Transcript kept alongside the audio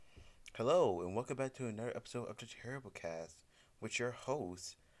Hello, and welcome back to another episode of the Terrible Cast with your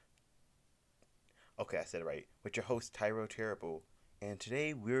host. Okay, I said it right. With your host, Tyro Terrible. And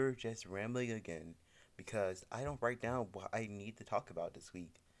today we're just rambling again because I don't write down what I need to talk about this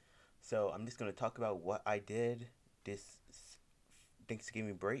week. So I'm just going to talk about what I did this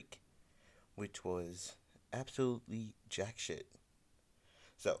Thanksgiving break, which was absolutely jack shit.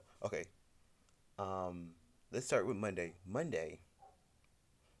 So, okay, um, let's start with Monday.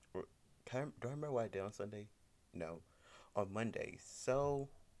 Do I remember what I did on Sunday? No, on Monday. So,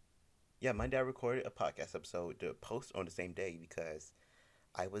 yeah, Monday I recorded a podcast episode to post on the same day because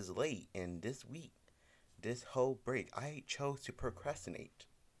I was late. And this week, this whole break, I chose to procrastinate.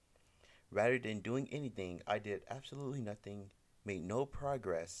 Rather than doing anything, I did absolutely nothing, made no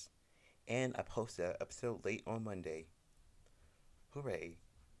progress, and I posted an episode late on Monday. Hooray.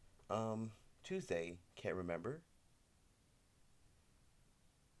 Um, Tuesday, can't remember.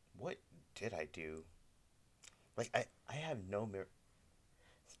 What did I do? I have no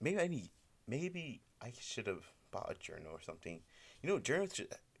maybe I need, maybe I should have bought a journal or something. Journals should,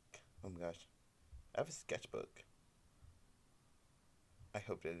 oh my gosh. I have a sketchbook. I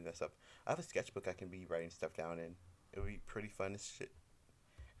hope that didn't mess up. I have a sketchbook I can be writing stuff down in. It would be pretty fun as shit.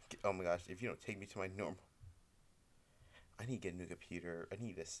 Oh my gosh, if you don't take me to my normal. I need to get a new computer. I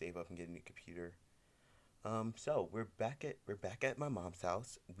need to save up and get a new computer. So we're back at my mom's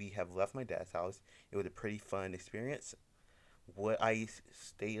house. We have left my dad's house. It was a pretty fun experience. Would I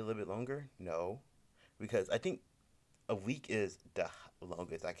stay a little bit longer? No, because I think a week is the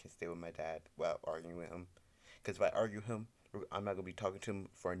longest I can stay with my dad without arguing with him. Because if I argue with him, I'm not gonna be talking to him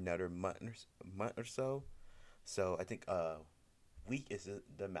for another month or so. So I think week is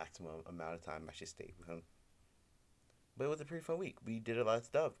the maximum amount of time I should stay with him. But it was a pretty fun week. We did a lot of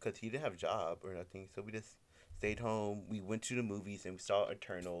stuff because he didn't have a job or nothing, so we just stayed home. We went to the movies and we saw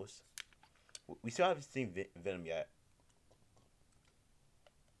Eternals. We still haven't seen Venom yet,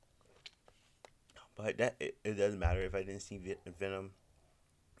 but it doesn't matter if I didn't see Venom.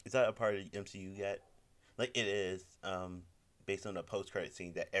 It's not a part of the MCU yet. Like it is, based on the post credit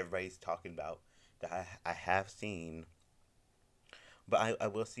scene that everybody's talking about that I have seen. But I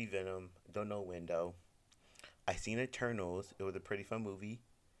will see Venom. Don't know when though. I seen Eternals. It was a pretty fun movie.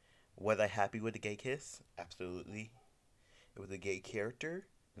 Was I happy with the gay kiss? Absolutely. It was a gay character,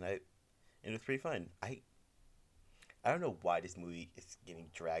 and it was pretty fun. I don't know why this movie is getting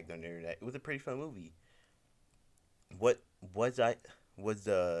dragged on the internet. It was a pretty fun movie. What was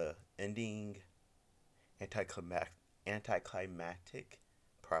the ending anticlimactic? Anticlimactic?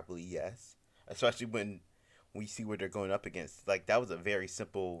 Probably yes. Especially when we see what they're going up against. Like that was a very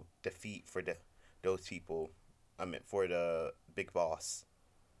simple defeat for those people. I mean, for the big boss.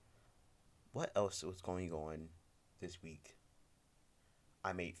 What else was going on this week?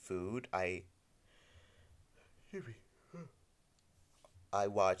 I made food. I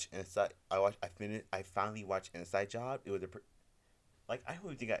watched Inside. I watched. I finished. I finally watched Inside Job. It was like I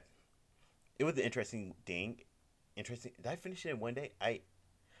don't think I. It was an interesting thing. Interesting. Did I finish it in one day? I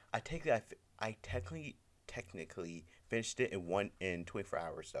take that. I technically finished it in 24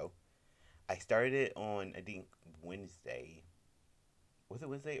 hours. So I started it on I think Wednesday. Was it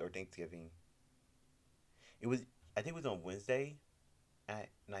Wednesday or Thanksgiving? It was. I think it was on Wednesday, and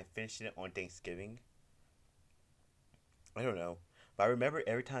I finished it on Thanksgiving. I don't know, but I remember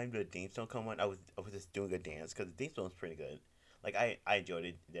every time the theme song come on, I was just doing a dance because the theme song was pretty good. Like I enjoyed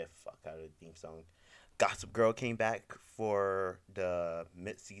it the fuck out of the theme song. Gossip Girl came back for the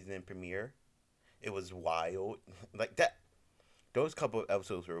mid season premiere. It was wild. Like that. Those couple of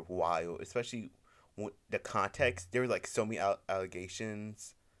episodes were wild, especially the context. There were like so many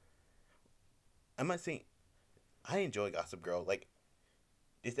allegations. I'm not saying I enjoy Gossip Girl. Like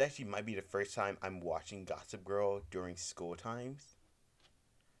this actually might be the first time I'm watching Gossip Girl during school times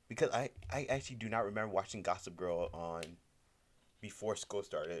because I actually do not remember watching Gossip Girl on before school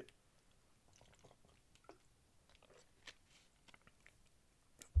started.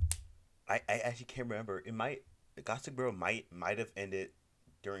 I actually can't remember. It might Gossip Girl might have ended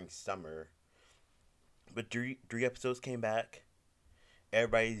during summer, but three episodes came back.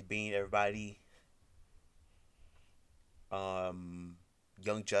 Everybody's being everybody. Um,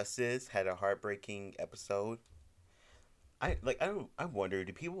 Young Justice had a heartbreaking episode. I wonder,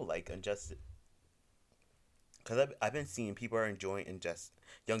 do people like Unjustice? Because I've been seeing people are enjoying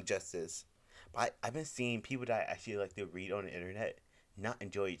Young Justice, but I've been seeing people that I actually like to read on the internet not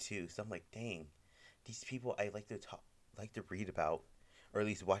enjoy it too. So I'm like, dang, these people I like to read about, or at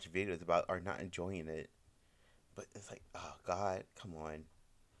least watch videos about, are not enjoying it. But it's like, oh God, come on.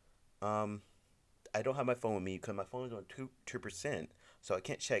 Um, I don't have my phone with me because my phone is on 2%, so I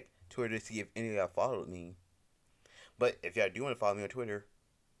can't check Twitter to see if any of y'all followed me. But if y'all do want to follow me on Twitter,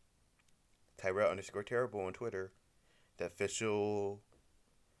 Tyrell_terrible on Twitter, the official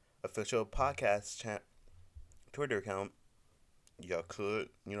podcast Twitter account. Y'all could,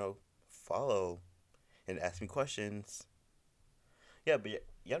 follow and ask me questions. Yeah, but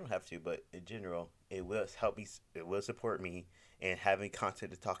y'all don't have to. But in general, it will help me. It will support me in having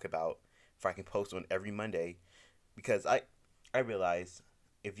content to talk about. If I can post on every Monday, because I realized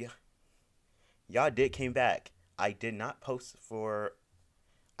if y'all did came back, I did not post on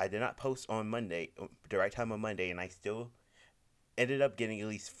Monday, the right time on Monday, and I still ended up getting at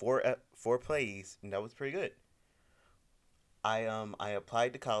least four plays, and that was pretty good. I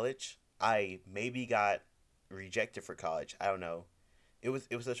applied to college. I maybe got rejected for college. I don't know. It was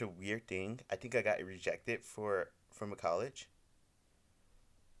such a weird thing. I think I got rejected from a college.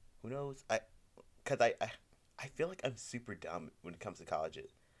 Who knows? I feel like I'm super dumb when it comes to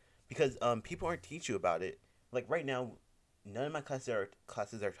colleges because people aren't teach you about it. Like right now, none of my classes are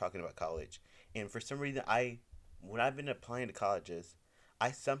talking about college, and for some reason when I've been applying to colleges,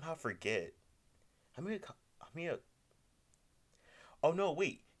 I somehow forget how many how many. Oh no,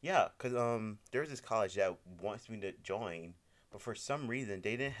 wait, yeah, cause there's this college that wants me to join, but for some reason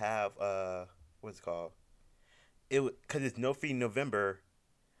they didn't have what's it called cause it's no fee November.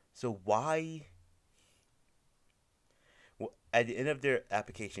 So why at the end of their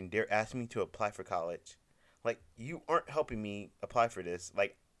application, they're asking me to apply for college. Like, you aren't helping me apply for this.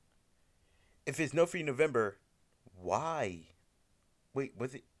 Like, if it's no free November, why? Wait,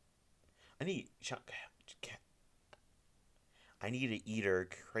 was it? I need. I need to either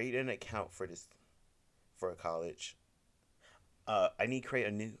create an account for this for a college. I need to create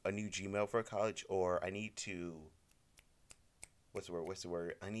a new Gmail for a college, or I need to What's the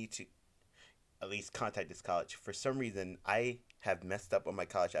word? I need to at least contact this college. For some reason, I have messed up on my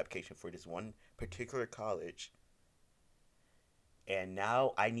college application for this one particular college, and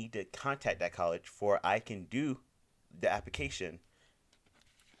now I need to contact that college for I can do the application.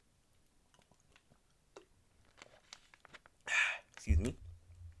 Excuse me.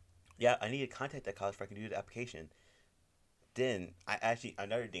 Yeah, I need to contact that college for I can do the application. Then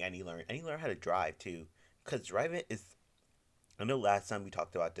another thing I need to learn how to drive too, because driving is. I know last time we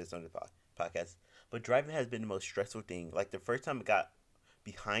talked about this on the podcast, but driving has been the most stressful thing. Like the first time I got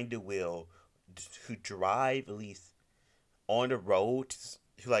behind the wheel to drive at least on the road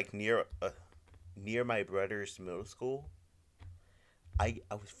to like near my brother's middle school, I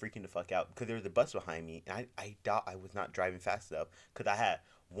was freaking the fuck out because there was a bus behind me, and I thought I was not driving fast enough because I had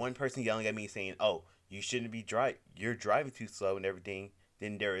one person yelling at me saying, "Oh, you shouldn't be you're driving too slow and everything."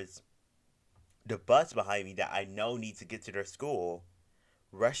 Then there is the bus behind me that I know needs to get to their school,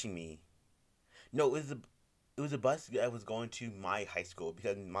 rushing me. No, it was a bus that was going to my high school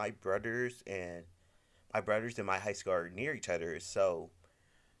because my brothers and my high school are near each other, so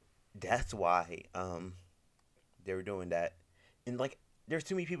that's why they were doing that. And like there's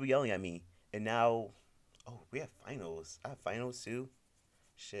too many people yelling at me. And now we have finals. I have finals too.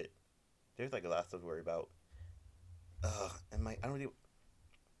 Shit. There's like a lot of stuff to worry about. And I don't really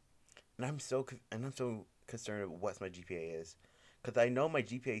and I'm so concerned about what my GPA is. Cuz I know my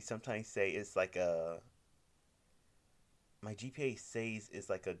GPA sometimes say it's like a my GPA says it's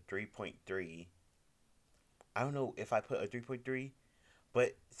like a 3.3. I don't know if I put a 3.3,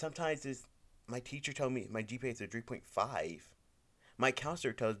 but sometimes it's my teacher told me my GPA is a 3.5. My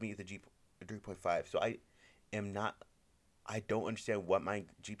counselor tells me it's a 3.5. So am not I don't understand what my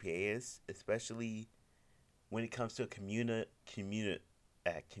GPA is, especially when it comes to commutative,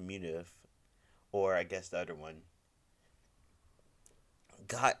 or I guess the other one.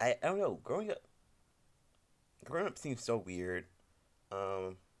 God, I don't know. Growing up seems so weird.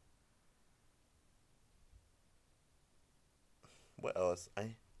 Um, what else?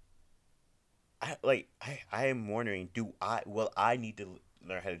 I am wondering, do I will I need to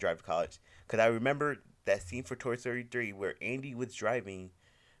learn how to drive to college? Because I remember that scene for Toy Story 3 where Andy was driving.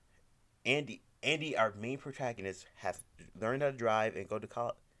 Andy, our main protagonist, has learned how to drive and go to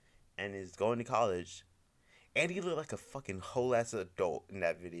college, and is going to college. Andy looked like a fucking whole ass adult in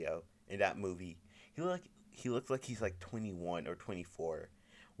that video, in that movie. He looks like he's like 21 or 24,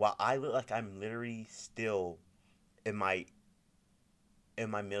 while I look like I'm literally still in my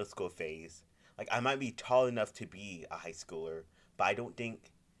middle school phase. Like I might be tall enough to be a high schooler, but I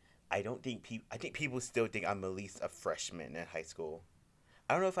think people still think I'm at least a freshman in high school.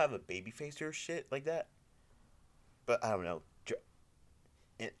 I don't know if I have a baby face or shit like that, but I don't know.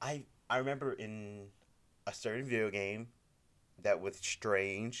 And I remember in a certain video game that was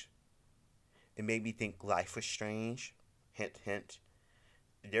strange. It made me think life was strange. Hint hint.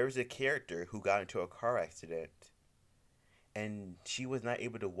 there was a character who got into a car accident, and she was not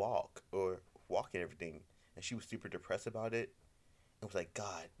able to walk and everything, and she was super depressed about it. It was like,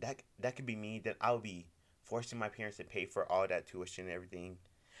 God, that could be me. Then I would be forcing my parents to pay for all that tuition and everything.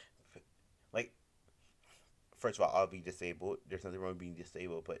 Like, first of all, I'll be disabled. There's nothing wrong with being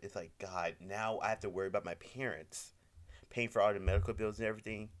disabled, but it's like, God, now I have to worry about my parents paying for all the medical bills and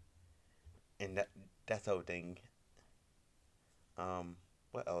everything, and that's the whole thing. Um,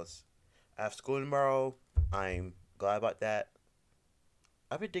 what else? I have school tomorrow. I'm glad about that.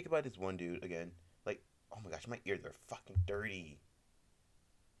 I've been thinking about this one dude again. Like, oh my gosh, my ears are fucking dirty.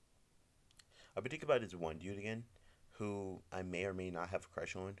 I've been thinking about this one dude again, who I may or may not have a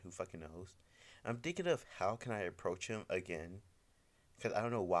crush on. Who fucking knows? I'm thinking of how can I approach him again, because I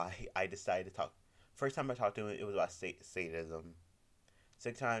don't know why I decided to talk. First time I talked to him, it was about sadism.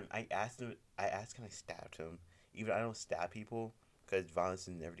 Second time, I asked, can I stab him? Even I don't stab people because violence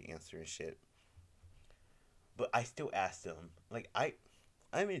is never the answer and shit. But I still asked him. Like I'm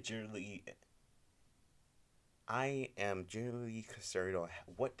generally, I am generally concerned on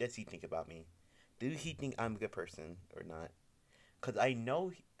what does he think about me. Do he think I'm a good person or not? Cause I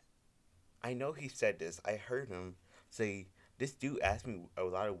know he said this. I heard him say this dude asked me a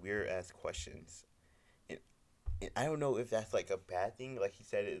lot of weird ass questions, and, and I don't know if that's like a bad thing. Like he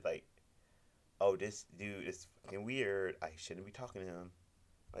said it like, oh, this dude is fucking weird. I shouldn't be talking to him.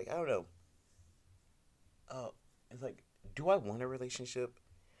 Like I don't know. Oh, it's like, do I want a relationship?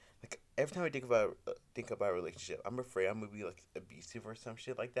 Like every time I think about a relationship, I'm afraid I'm gonna be like abusive or some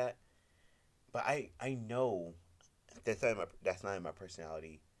shit like that. But I know that's not in my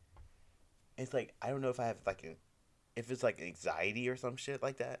personality. It's like I don't know if I have like if it's like anxiety or some shit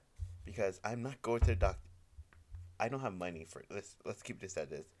like that, because I'm not going to the doctor. I don't have money for let's keep this at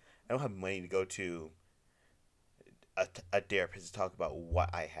this. I don't have money to go to a therapist to talk about what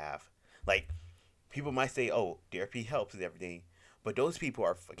I have. Like people might say, "Oh, therapy helps and everything," but those people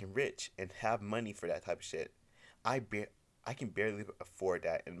are fucking rich and have money for that type of shit. I be- I can barely afford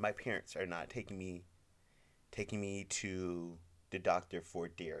that, and my parents are not taking me to the doctor for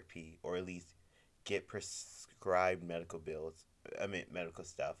therapy, or at least get prescribed medical bills. I mean medical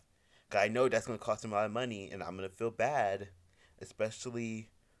stuff. 'Cause I know that's gonna cost them a lot of money, and I'm gonna feel bad,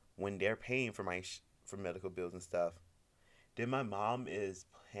 especially when they're paying for for medical bills and stuff. Then my mom is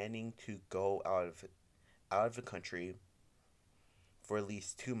planning to go out of the country for at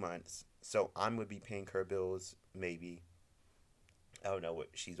least 2 months. So I'm gonna be paying her bills. Maybe I don't know what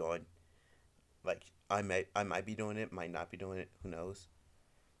she's on. Like I might be doing it, might not be doing it. Who knows?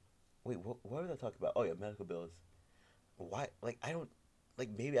 Wait, what was I talking about? Oh yeah, medical bills. Why? Like I don't like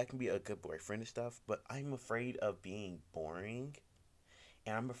maybe I can be a good boyfriend and stuff, but I'm afraid of being boring,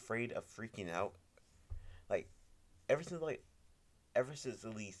 and I'm afraid of freaking out. Like ever since like ever since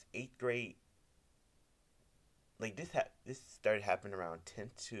at least 8th grade, like this started happening around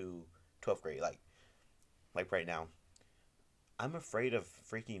 10th to 12th grade. Like right now, I'm afraid of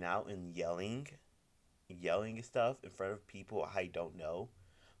freaking out and yelling and stuff in front of people I don't know.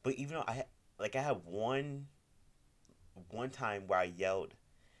 But even though I have one time where I yelled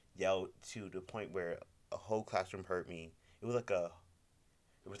to the point where a whole classroom heard me. It was like a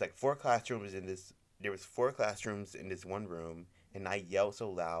it was like four classrooms in this. There was four classrooms in this one room, and I yelled so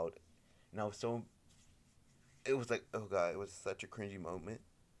loud, and I was so. It was like, oh god, it was such a cringy moment,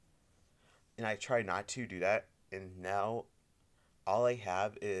 and I try not to do that. And now all I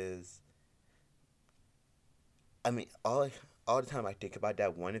have is, I mean, all the time I think about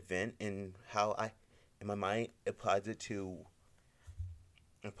that one event and how I, in my mind, applies to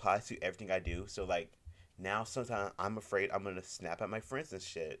everything I do. So like now sometimes I'm afraid I'm gonna snap at my friends and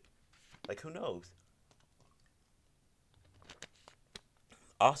shit. Like who knows?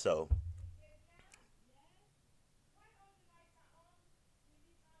 Also,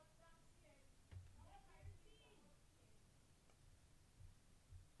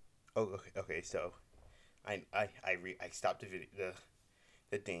 oh okay. So I stopped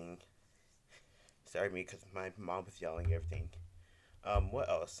the thing. Sorry me because my mom was yelling and everything. What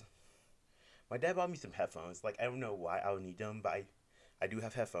else? My dad bought me some headphones. Like I don't know why I would need them, but I do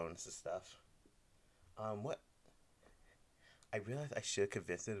have headphones and stuff. What I realized I should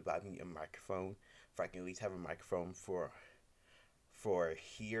convince him to buy me a microphone, for I can at least have a microphone for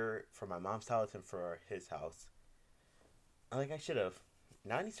here, for my mom's house and for his house. Like I should have.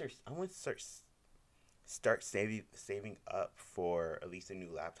 Now I need to start. I want to start saving up for at least a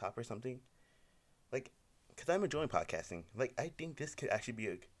new laptop or something. Like, cause I'm enjoying podcasting. Like I think this could actually be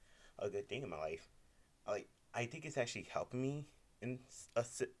a good thing in my life. Like I think it's actually helping me in a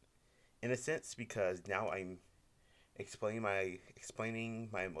in a sense because now I'm explaining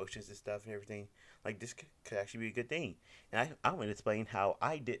my emotions and stuff and everything. Like this could actually be a good thing. And I want to explain how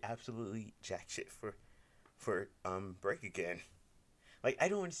I did absolutely jack shit for break again. Like I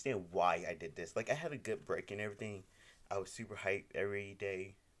don't understand why I did this. Like I had a good break and everything. I was super hyped every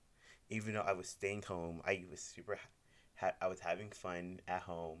day, even though I was staying home. I was I was having fun at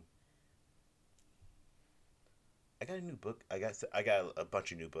home. I got a new book. I got a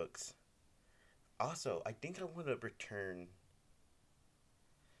bunch of new books. Also, I think I want to return.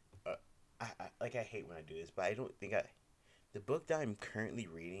 Uh, like I hate when I do this, but I don't think I. The book that I'm currently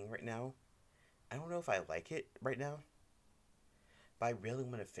reading right now, I don't know if I like it right now, but I really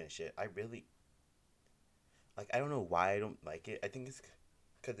want to finish it. I really like. I don't know why I don't like it. I think it's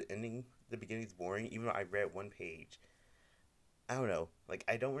because the beginning is boring. Even though I read one page, I don't know. Like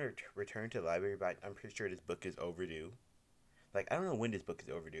I don't want to return to the library, but I'm pretty sure this book is overdue. Like I don't know when this book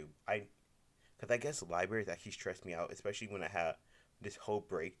is overdue. Because I guess libraries actually stress me out, especially when I have this whole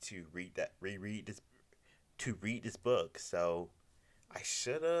break to reread this to read this book. So I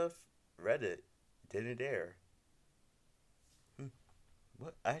should have read it. Didn't dare. Hmm.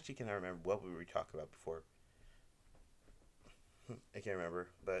 What I actually cannot remember what we were talking about before. I can't remember,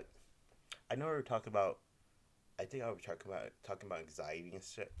 but I know we were talking about. I think I was talking about anxiety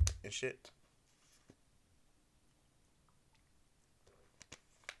and shit,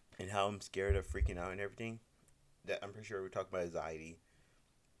 and how I'm scared of freaking out and everything. That I'm pretty sure we were talking about anxiety.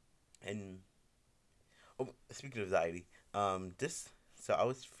 And oh, speaking of anxiety, this so I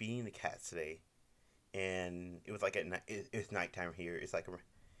was feeding the cats today, and it was like at night. It's nighttime here. It's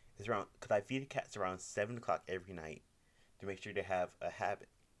around because I feed the cats around 7 o'clock every night to make sure they have a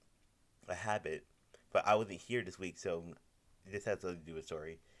habit. But I wasn't here this week, so this has nothing to do with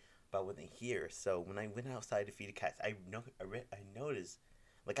story. But I wasn't here, so when I went outside to feed the cats, I noticed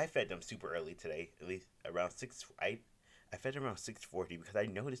like I fed them super early today, at least around 6. I fed them around 6:40 because I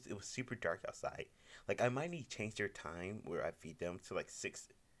noticed it was super dark outside. Like I might need to change their time where I feed them to like 6.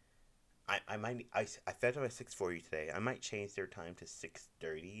 I might I fed them at 6:40 today. I might change their time to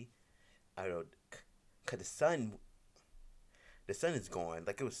 6:30. I don't, cause the sun is gone.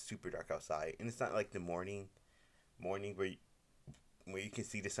 Like it was super dark outside, and it's not like the morning where you can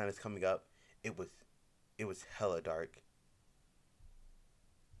see the sun is coming up. It was it was hella dark.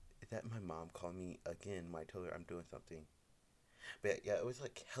 Is that my mom called me again when I told her I'm doing something? But yeah, it was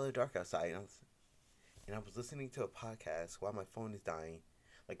like hella dark outside, and I was listening to a podcast while my phone is dying.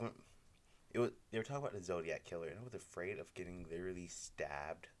 Like when they were talking about the Zodiac killer, and I was afraid of getting literally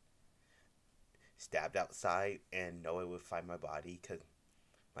stabbed outside, and no one would find my body because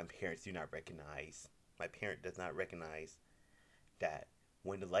my parents do not recognize. My parent does not recognize that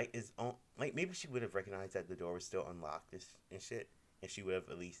when the light is on. Like maybe she would have recognized that the door was still unlocked and shit, and she would have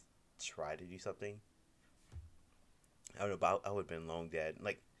at least tried to do something. I would about I would have been long dead.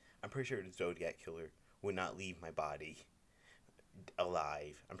 Like I'm pretty sure the Zodiac killer would not leave my body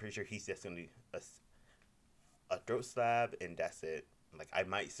alive. I'm pretty sure he's just gonna do a throat stab and that's it. Like I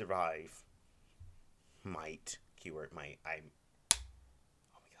might survive. Might keyword might. Oh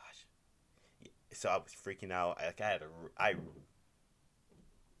my gosh. So I was freaking out. Like I had a I. Oh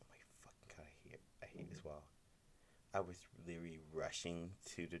my fucking god! I hate this wall. I was literally rushing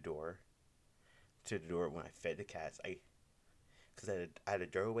to the door when I fed the cats. Cause I had to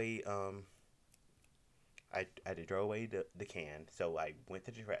throw away I had to throw away the can, so I went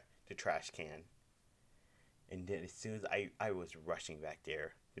to the trash can, and then as soon as I was rushing back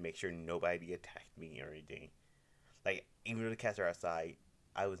there to make sure nobody attacked me or anything. Like even though the cats are outside,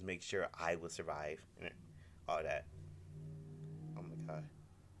 I was making sure I would survive and all that. Oh my god,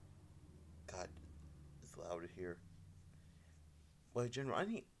 God, it's loud here. Well, in general, I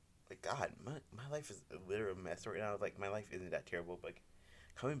need like God, my life is a literal mess right now. Like my life isn't that terrible, but like,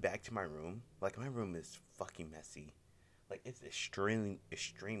 coming back to my room, like my room is fucking messy. Like it's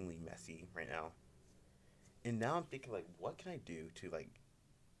extremely messy right now. And now I'm thinking like, what can I do to like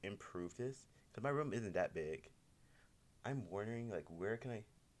improve this? Because my room isn't that big. I'm wondering like, where can I,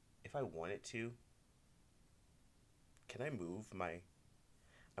 if I wanted to, can I move my?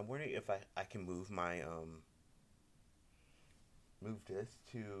 I'm wondering if I can move this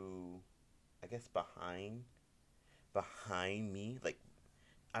to, I guess behind me. Like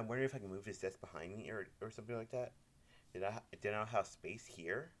I'm wondering if I can move this desk behind me or something like that. Did I have space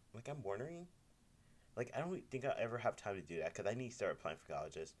here? Like I'm wondering. Like I don't think I'll ever have time to do that because I need to start applying for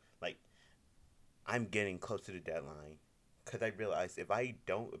colleges. Like I'm getting close to the deadline because I realized if I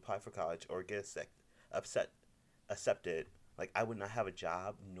don't apply for college or get upset accepted, like I would not have a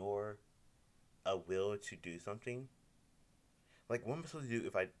job nor a will to do something. Like what am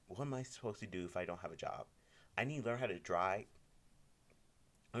I supposed to do if I don't have a job? I need to learn how to drive.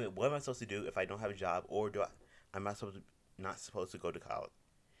 I mean, what am I supposed to do if I don't have a job, or I'm not supposed to not supposed to go to college,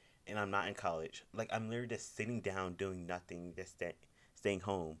 and I'm not in college? Like I'm literally just sitting down doing nothing, just staying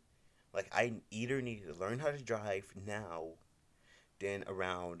home. Like I either need to learn how to drive now, then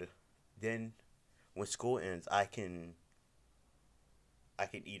then when school ends, I can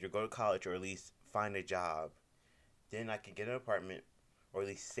either go to college or at least find a job. Then I can get an apartment, or at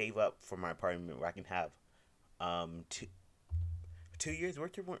least save up for my apartment where I can have um two, 2 years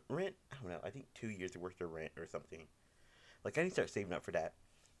worth of rent. I don't know. I think 2 years worth of rent or something. Like I need to start saving up for that.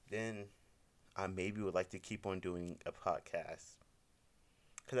 Then I maybe would like to keep on doing a podcast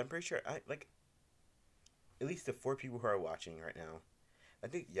because I'm pretty sure I like at least the 4 people who are watching right now. I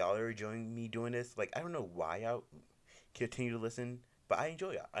think y'all are enjoying me doing this. Like I don't know why y'all continue to listen, but I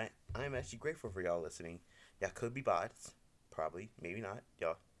enjoy y'all. I'm actually grateful for y'all listening. Y'all could be bots, probably, maybe not.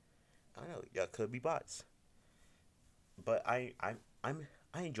 Y'all, I don't know. Y'all could be bots, but I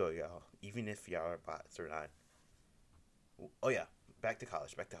enjoy y'all, even if y'all are bots or not. Oh yeah, back to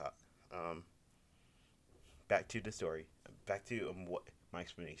college. Um, back to the story. Back to what my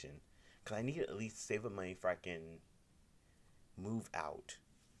explanation. Cause I need to at least save up money if I can move out.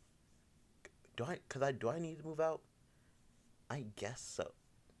 Do I need to move out? I guess so.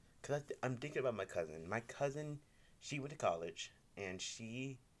 Cause I'm thinking about my cousin. My cousin, she went to college and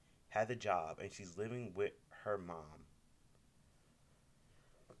she had a job and she's living with her mom.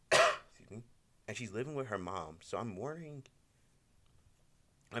 Excuse me. And she's living with her mom. So I'm wondering.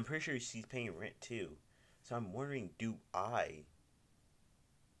 I'm pretty sure she's paying rent too. So I'm wondering, do I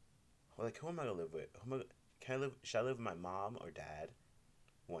like who am I gonna live with? Can I live? Should I live with my mom or dad?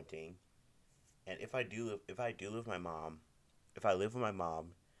 One thing. And if I do live with my mom, if I live with my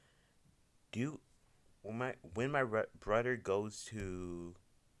mom, do when my brother goes to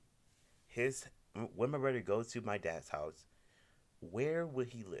his when my brother goes to my dad's house, where would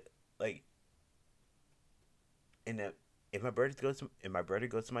he live? Like, in a if my brother goes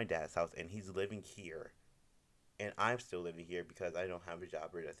to my dad's house and he's living here, and I'm still living here because I don't have a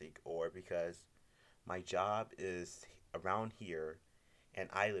job or nothing, or because my job is around here, and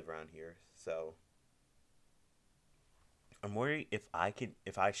I live around here, so I'm worried if I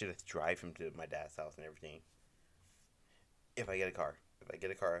should drive him to my dad's house and everything. If I get a car,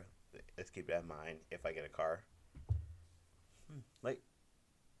 let's keep that in mind. If I get a car, like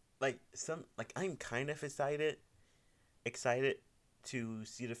I'm kind of excited to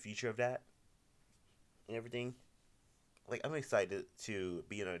see the future of that and everything. Like I'm excited to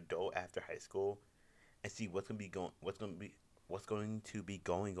be an adult after high school and see what's going to be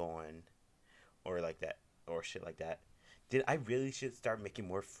going on, or like that, or shit like that. Did I really should start making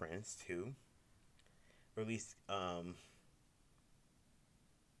more friends too, or at least follow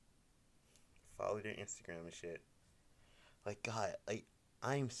their Instagram and shit? Like God, like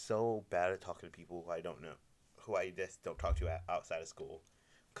I'm so bad at talking to people who I don't know, who I just don't talk to outside of school,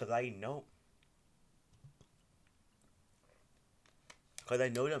 cause I know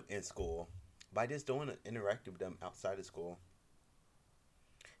them in school, but I just don't want to interact with them outside of school.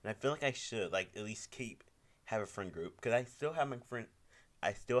 And I feel like I should like at least keep have a friend group because I still have my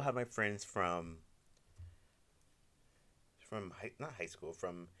friends from not high school,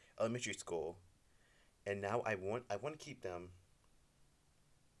 from elementary school, and now I want to keep them.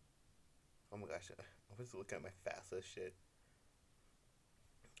 Oh my gosh, I was looking at my FAFSA shit.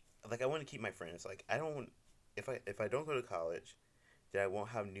 Like I want to keep my friends. Like I don't want if I don't go to college, then I won't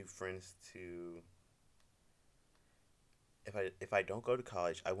have new friends to. If I don't go to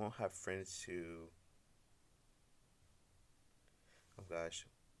college, I won't have friends to. Oh gosh,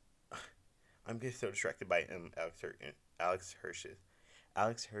 I'm getting so distracted by Alex Hirsch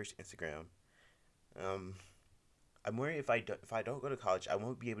Instagram. Um, I'm worried if I don't go to college, I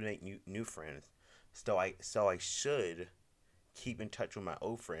won't be able to make new friends. So I should keep in touch with my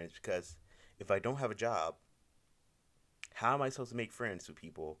old friends because if I don't have a job, how am I supposed to make friends with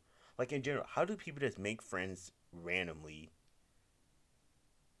people? Like in general, how do people just make friends randomly?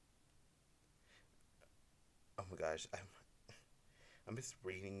 Oh my gosh, I'm just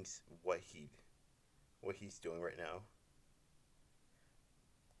reading what he's doing right now.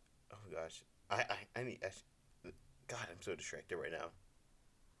 Oh my gosh, I need God, I'm so distracted right now.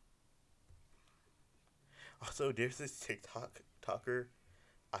 Also, there's this talker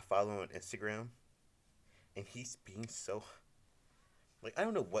I follow on Instagram, and he's being so like I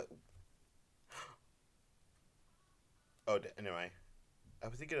don't know what. Oh, never mind. I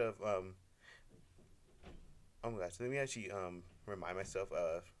was thinking of oh my gosh, let me actually remind myself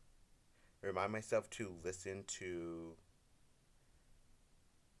to listen to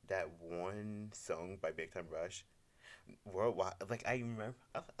that one song by Big Time Rush, Worldwide. Like I remember,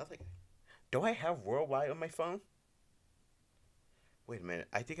 I was like, do I have Worldwide on my phone? Wait a minute,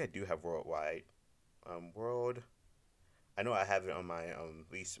 I think I do have Worldwide. World. I know I have it on my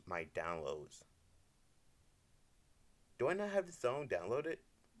at least my downloads. Do I not have the song downloaded?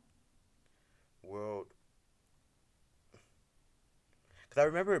 World. Because I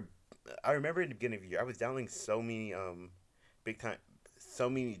remember in the beginning of the year, I was downloading so many big time, so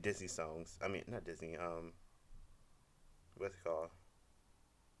many Disney songs. I mean, not Disney. What's it called?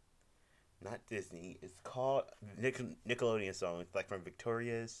 Not Disney. It's called Nickelodeon songs, like from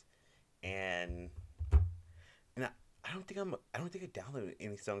Victorious, and I don't think I don't think I downloaded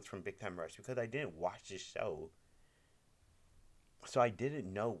any songs from Big Time Rush because I didn't watch the show, so I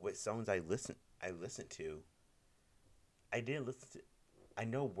didn't know what songs I listened to. I didn't listen to. I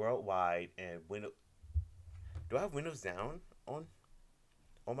know Worldwide and Windows. Do I have Windows down on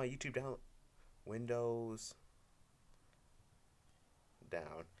my YouTube down? Windows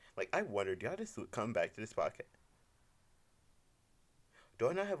down. Like I wonder, do I just come back to this podcast? Do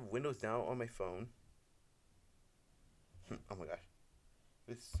I not have Windows down on my phone? Oh my gosh,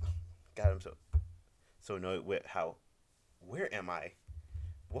 this. God, I'm so annoyed with how. Where am I?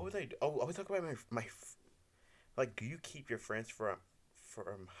 What was I? Oh, I was talking about my. Like, do you keep your friends from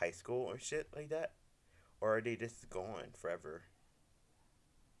high school or shit like that, or are they just gone forever?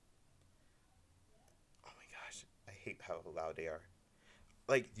 Oh my gosh, I hate how loud they are.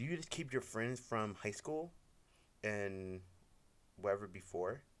 Like, do you just keep your friends from high school and wherever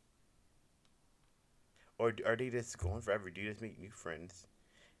before, or are they just gone forever? Do you just make new friends?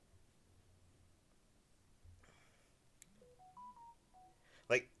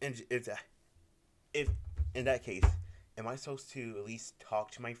 Like, and if in that case, am I supposed to at least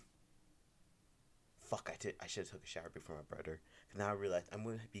talk to my fuck? I should have took a shower before my brother. Cause now I realize I'm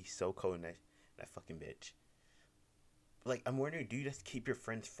gonna be so cold in that fucking bitch. Like I'm wondering, do you just keep your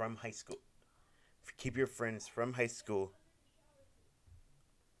friends from high school? Keep your friends from high school.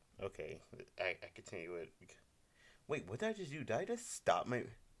 Okay, I continue it. Wait, what did I just do? Did I just stop my?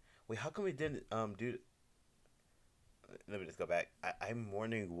 Wait, how come it didn't do? Let me just go back. I'm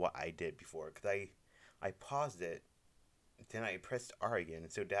wondering what I did before because I paused it, then I pressed R again.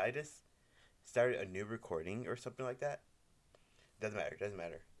 So did I just started a new recording or something like that? Doesn't matter. Doesn't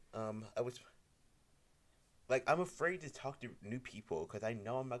matter. I was like I'm afraid to talk to new people because I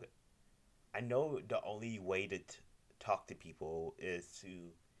know I'm not. I know the only way to talk to people is to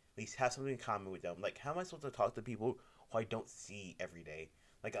at least have something in common with them. Like, how am I supposed to talk to people who I don't see every day?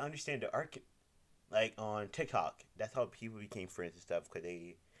 Like, I understand the art, like on TikTok, that's how people became friends and stuff because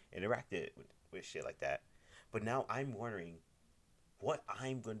they interacted with shit like that. But now I'm wondering what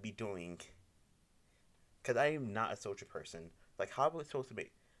I'm going to be doing because I am not a social person. Like, how am I supposed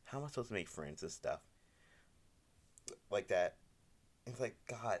to make friends and stuff like that? It's like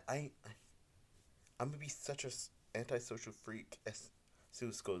God, I'm gonna be such a antisocial freak as soon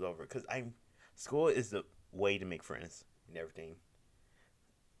as school's over. Cause school is the way to make friends and everything.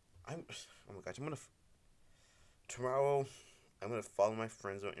 I'm oh my gosh, tomorrow. I'm gonna follow my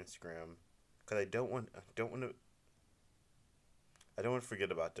friends on Instagram. Cause I don't want to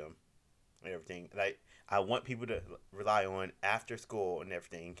forget about them and everything. And I want people to rely on after school and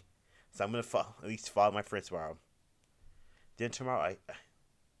everything. So I'm gonna at least follow my friends tomorrow. Then tomorrow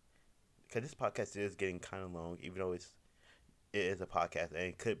because this podcast is getting kind of long, even though it is a podcast and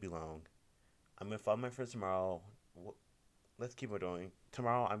it could be long. I'm gonna follow my friends tomorrow. Let's keep on doing.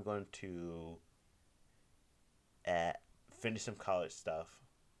 Tomorrow I'm going to finish some college stuff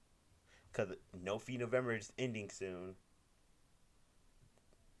because No Fee November is ending soon.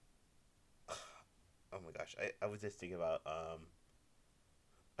 Oh my gosh, I was just thinking about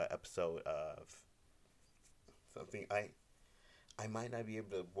an episode of something I might not be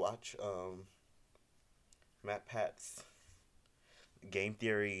able to watch Matt Pat's Game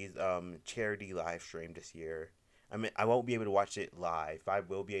Theory's charity live stream this year. I mean, I won't be able to watch it live, but I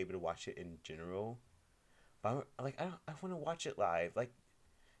will be able to watch it in general. But I want to watch it live. Like,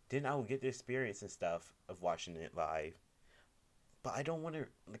 then I will get the experience and stuff of watching it live. But I don't want to.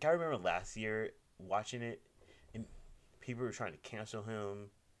 Like, I remember last year watching it, and people were trying to cancel him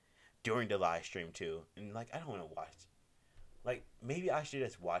during the live stream too. And like, I don't want to watch. Like, maybe I should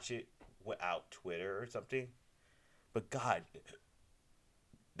just watch it without Twitter or something. But God,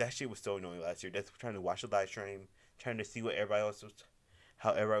 that shit was so annoying last year. That's trying to watch the live stream, trying to see what everybody else was,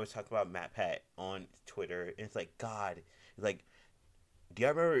 how everybody was talking about Matt Pat on Twitter. And it's like, God, it's like, do you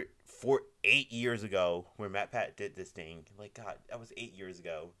remember 8 years ago when Matt Pat did this thing? Like, God, that was 8 years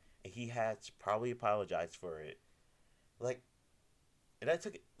ago, and he has probably apologized for it. Like, And I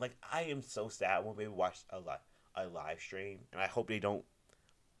took it like I am so sad when we watch a live stream, and I hope they don't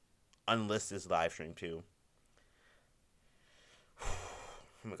unlist this live stream too.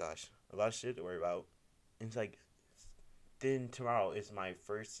 Oh my gosh, a lot of shit to worry about. And it's like then tomorrow is my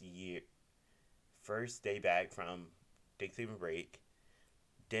first day back from Thanksgiving break.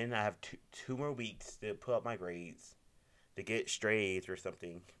 Then I have two more weeks to pull up my grades, to get straight A's or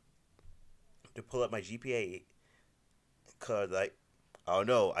something, to pull up my GPA. Cause like, oh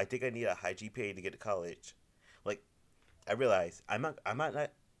no, I think I need a high GPA to get to college. Like, I realize I might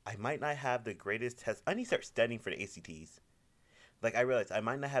not have the greatest test. I need to start studying for the ACTs. Like, I realize I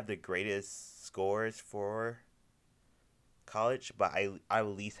might not have the greatest scores for college, but I will at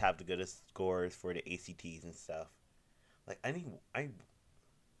least have the goodest scores for the ACTs and stuff. Like, hmm,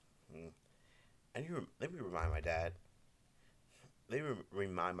 let me remind my dad. Let me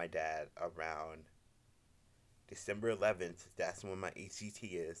remind my dad around December 11th. That's when my ACT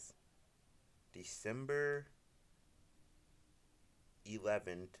is. December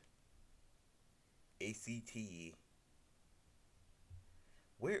 11th, ACT.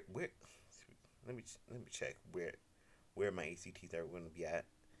 Where? Let me check where my ACTs are going to be at.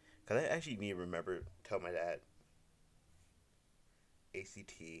 Cause I actually need to remember tell my dad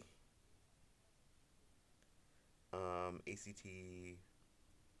ACT. ACT.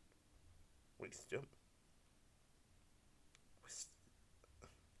 Wait, still.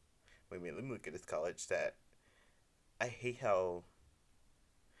 Wait a minute. Let me look at this college stat. I hate how.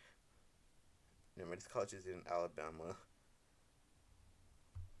 Never mind. This college is in Alabama.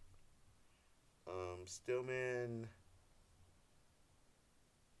 Stillman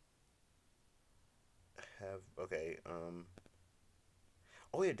have okay.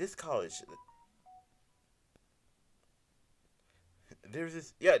 Oh yeah, this college. There's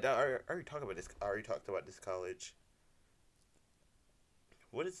this. Yeah, I already talked about this. I already talked about this college.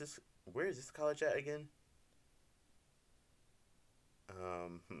 What is this? Where is this college at again?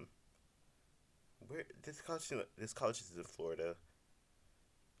 Hmm. Where this college? This college is in Florida.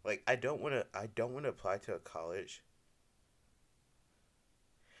 Like I don't wanna apply to a college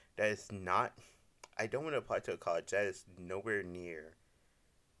that is not. I don't want to apply to a college that is nowhere near.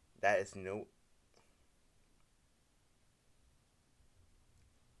 That is no.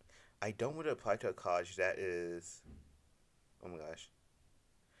 I don't want to apply to a college that is. Oh my gosh.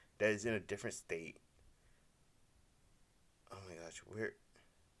 That is in a different state. Oh my gosh. Where?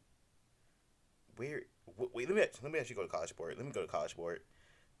 Wait. Let me actually go to College Board. Let me go to College Board.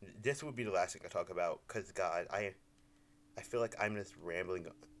 This would be the last thing I talk about. Cause God, I feel like I'm just rambling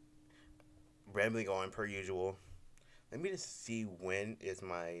on per usual. Let me just see when is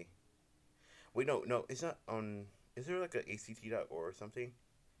my. Wait, no, it's not on. Is there like a ACT.org or something?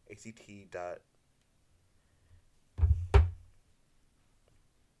 ACT dot.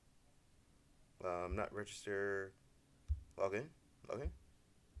 Not register. Login. Login.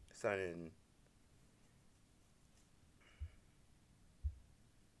 Sign in.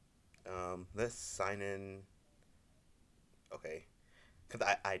 Let's sign in. Okay,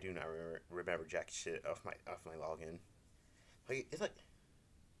 because I do not remember jack shit off my login. Like it's like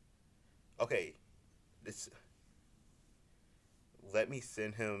okay, this let me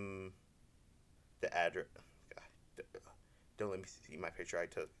send him the address. God, don't let me see my picture I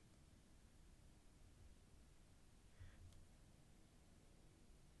took.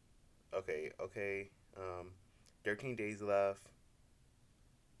 Okay. 13 days left.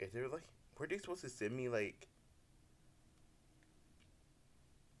 Is there like were they supposed to send me like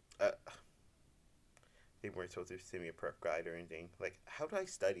they weren't supposed to send me a prep guide or anything. Like how do I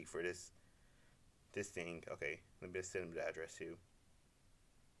study for this thing? Okay, let me just send them the address too.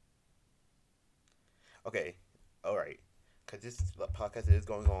 Okay, all right, because this podcast is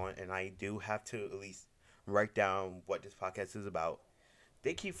going on, and I do have to at least write down what this podcast is about.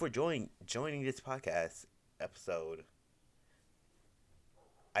 Thank you for joining this podcast episode.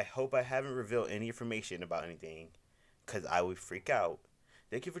 I hope I haven't revealed any information about anything, because I would freak out.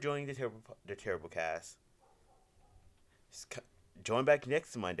 Thank you for joining the terrible cast. Join back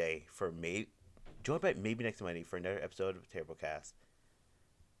next Monday for join back maybe next Monday for another episode of Terrible Cast.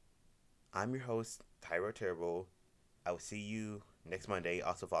 I'm your host Tyro Terrible. I will see you next Monday.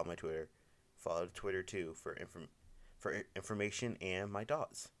 Also follow my Twitter. Follow the Twitter too for information and my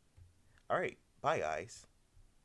thoughts. All right, bye guys.